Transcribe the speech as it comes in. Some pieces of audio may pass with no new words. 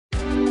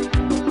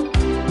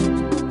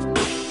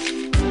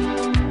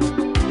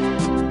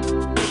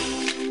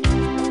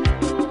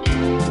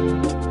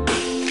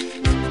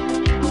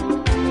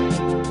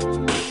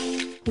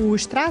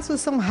Os traços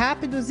são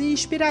rápidos e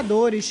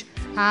inspiradores.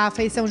 A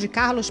afeição de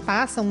Carlos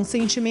passa um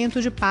sentimento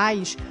de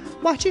paz.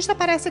 O artista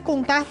parece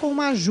contar com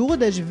uma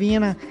ajuda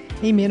divina.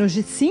 Em menos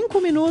de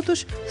 5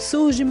 minutos,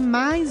 surge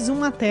mais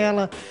uma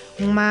tela.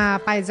 Uma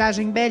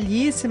paisagem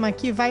belíssima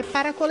que vai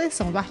para a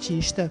coleção do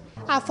artista.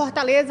 A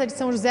Fortaleza de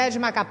São José de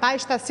Macapá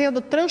está sendo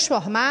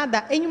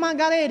transformada em uma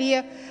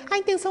galeria. A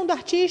intenção do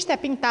artista é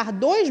pintar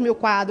 2.000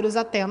 quadros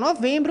até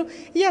novembro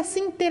e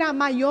assim ter a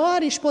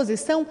maior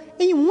exposição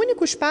em um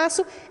único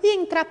espaço e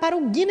entrar para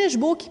o Guinness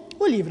Book,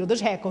 o livro dos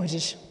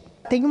recordes.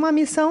 Tem uma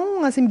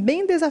missão assim,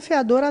 bem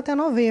desafiadora até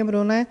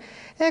novembro, né?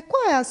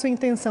 Qual é a sua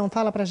intenção?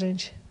 Fala pra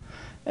gente.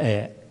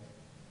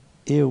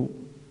 Eu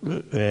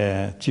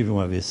tive um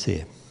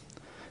AVC,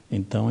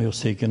 então eu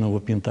sei que eu não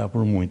vou pintar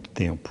por muito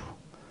tempo.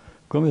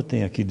 Como eu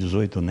tenho aqui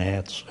 18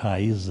 netos,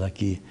 raízes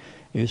aqui,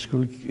 eu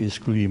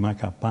escolhi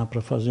Macapá para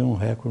fazer um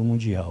recorde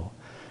mundial.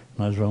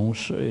 Nós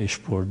vamos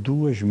expor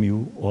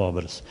 2.000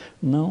 obras,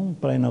 não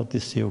para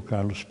enaltecer o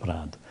Carlos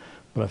Prado,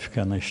 para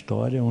ficar na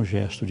história, um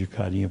gesto de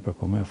carinho para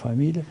com a minha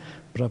família,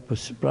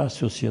 para a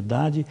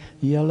sociedade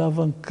e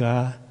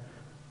alavancar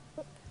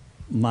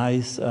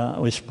mais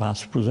o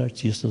espaço para os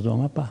artistas do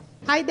Amapá.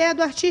 A ideia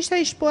do artista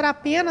é expor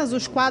apenas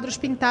os quadros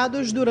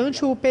pintados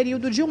durante o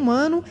período de um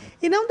ano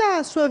e não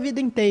da sua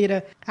vida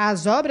inteira.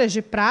 As obras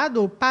de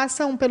Prado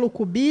passam pelo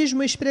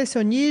cubismo,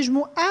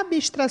 expressionismo,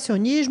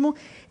 abstracionismo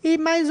e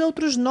mais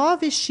outros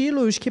 9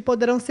 estilos que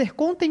poderão ser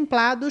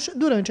contemplados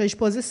durante a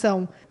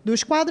exposição.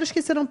 Dos quadros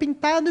que serão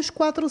pintados,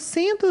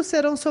 400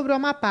 serão sobre o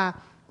Amapá.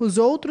 Os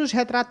outros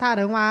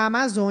retratarão a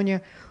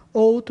Amazônia.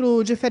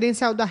 Outro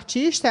diferencial do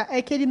artista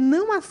é que ele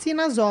não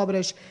assina as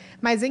obras,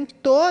 mas em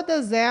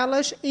todas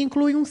elas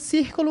inclui um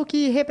círculo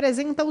que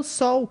representa o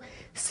sol,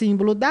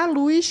 símbolo da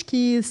luz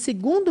que,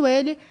 segundo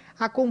ele,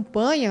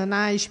 acompanha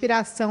na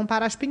inspiração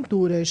para as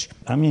pinturas.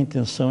 A minha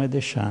intenção é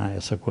deixar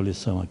essa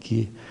coleção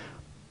aqui,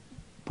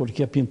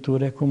 porque a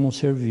pintura é como um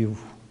ser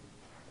vivo.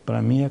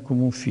 Para mim é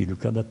como um filho,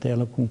 cada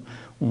tela com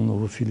um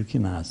novo filho que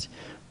nasce,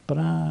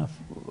 para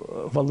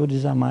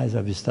valorizar mais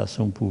a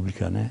visitação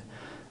pública, né?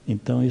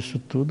 Então, isso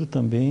tudo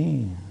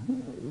também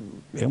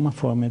é uma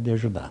forma de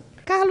ajudar.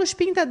 Carlos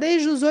pinta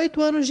desde os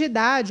 8 anos de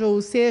idade,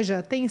 ou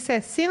seja, tem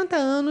 60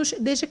 anos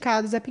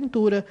dedicados à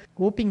pintura.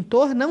 O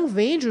pintor não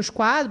vende os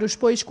quadros,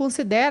 pois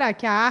considera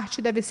que a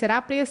arte deve ser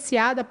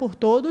apreciada por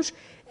todos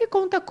e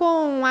conta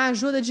com a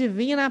ajuda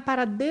divina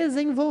para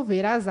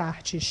desenvolver as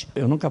artes.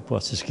 Eu nunca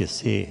posso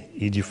esquecer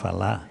e de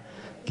falar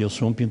que eu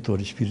sou um pintor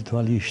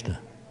espiritualista.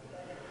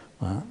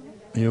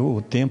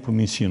 O tempo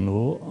me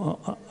ensinou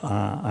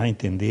a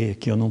entender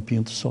que eu não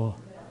pinto só.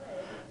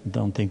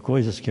 Então, tem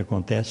coisas que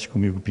acontecem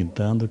comigo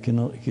pintando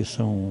que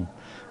são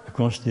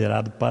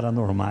consideradas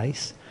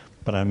paranormais.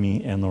 Para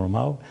mim é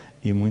normal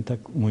e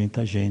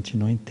muita gente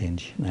não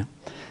entende, né?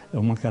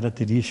 Uma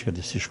característica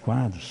desses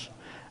quadros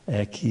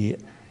é que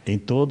em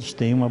todos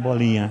tem uma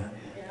bolinha,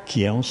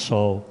 que é um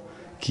sol,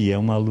 que é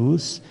uma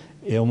luz,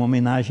 é uma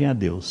homenagem a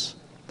Deus.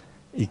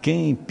 E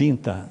quem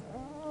pinta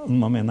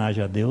uma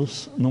homenagem a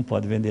Deus não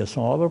pode vender a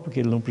sua obra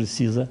porque ele não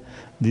precisa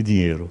de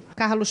dinheiro.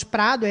 Carlos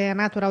Prado é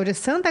natural de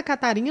Santa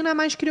Catarina,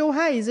 mas criou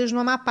raízes no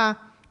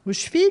Amapá.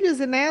 Os filhos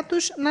e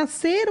netos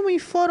nasceram e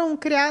foram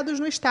criados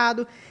no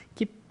estado,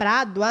 que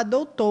Prado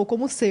adotou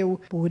como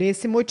seu. Por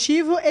esse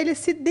motivo, ele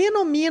se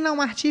denomina um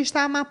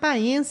artista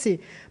amapaense,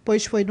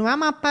 pois foi no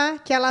Amapá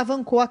que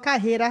alavancou a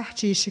carreira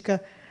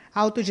artística.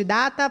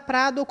 Autodidata,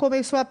 Prado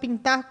começou a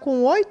pintar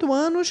com 8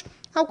 anos,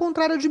 ao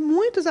contrário de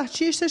muitos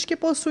artistas que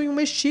possuem um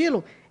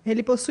estilo.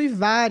 Ele possui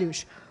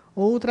vários.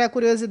 Outra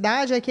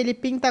curiosidade é que ele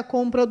pinta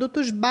com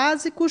produtos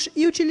básicos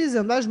e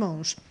utilizando as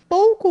mãos.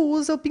 Pouco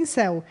usa o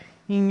pincel.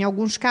 Em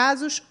alguns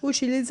casos,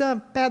 utiliza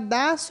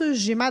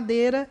pedaços de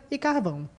madeira e carvão.